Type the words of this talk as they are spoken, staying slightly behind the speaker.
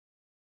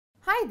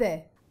Hi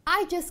there!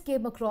 I just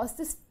came across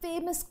this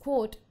famous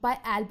quote by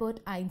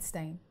Albert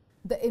Einstein.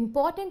 The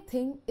important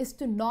thing is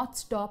to not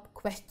stop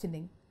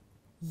questioning.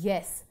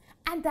 Yes,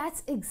 and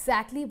that's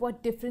exactly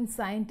what different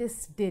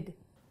scientists did.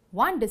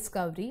 One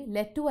discovery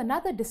led to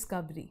another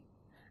discovery.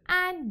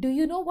 And do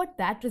you know what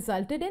that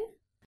resulted in?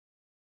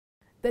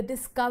 The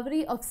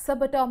discovery of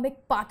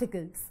subatomic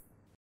particles.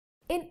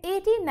 In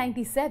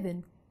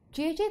 1897,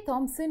 J.J.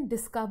 Thomson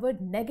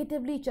discovered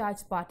negatively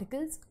charged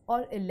particles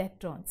or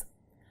electrons.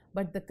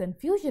 But the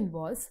confusion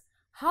was,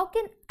 how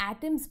can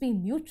atoms be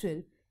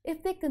neutral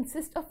if they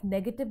consist of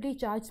negatively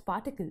charged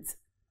particles?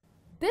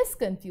 This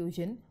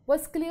confusion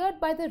was cleared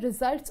by the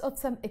results of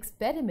some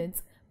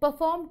experiments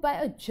performed by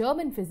a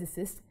German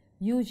physicist,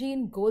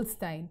 Eugene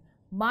Goldstein,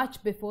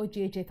 much before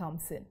J.J.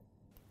 Thomson.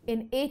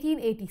 In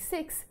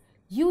 1886,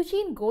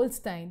 Eugene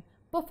Goldstein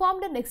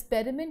performed an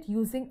experiment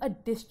using a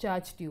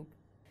discharge tube.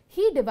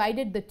 He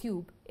divided the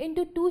tube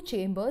into two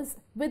chambers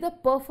with a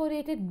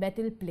perforated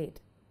metal plate.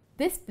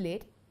 This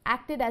plate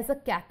acted as a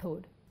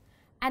cathode.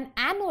 An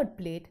anode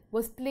plate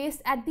was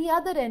placed at the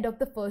other end of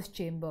the first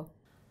chamber.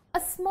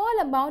 A small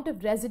amount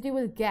of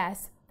residual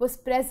gas was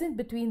present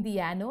between the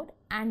anode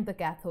and the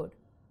cathode.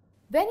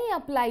 When he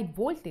applied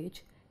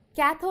voltage,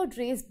 cathode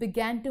rays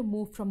began to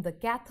move from the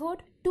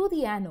cathode to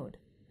the anode,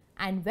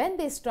 and when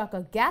they struck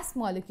a gas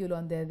molecule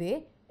on their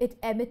way, it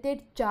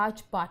emitted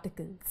charged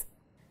particles.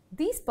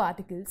 These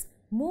particles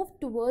moved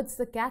towards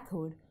the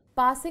cathode,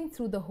 passing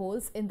through the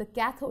holes in the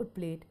cathode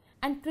plate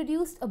and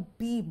produced a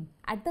beam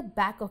at the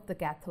back of the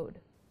cathode.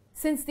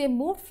 Since they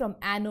moved from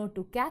anode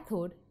to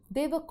cathode,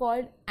 they were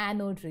called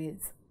anode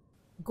rays.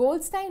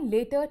 Goldstein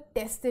later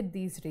tested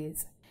these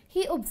rays.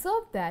 He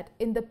observed that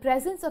in the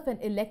presence of an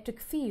electric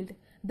field,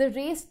 the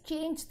rays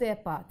changed their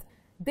path.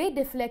 They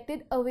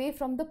deflected away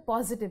from the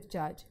positive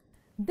charge.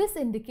 This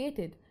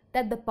indicated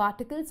that the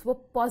particles were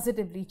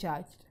positively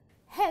charged.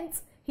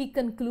 Hence, he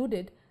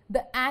concluded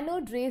the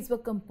anode rays were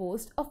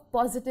composed of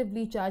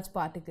positively charged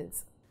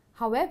particles.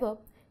 However,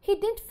 he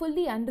didn't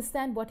fully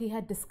understand what he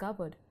had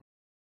discovered.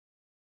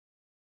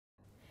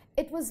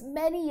 It was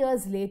many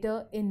years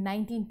later, in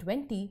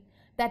 1920,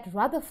 that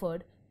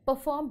Rutherford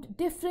performed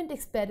different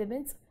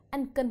experiments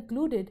and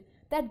concluded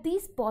that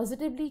these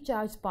positively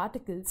charged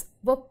particles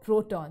were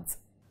protons.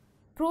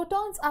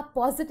 Protons are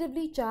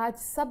positively charged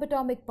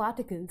subatomic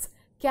particles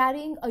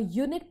carrying a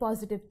unit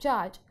positive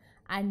charge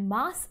and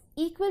mass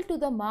equal to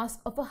the mass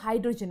of a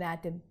hydrogen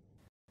atom.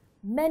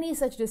 Many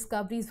such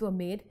discoveries were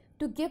made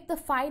to give the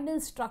final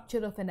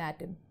structure of an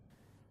atom.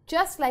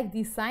 Just like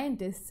these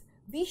scientists,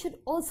 we should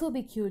also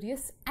be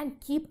curious and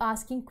keep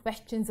asking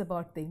questions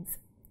about things.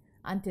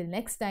 Until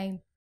next time.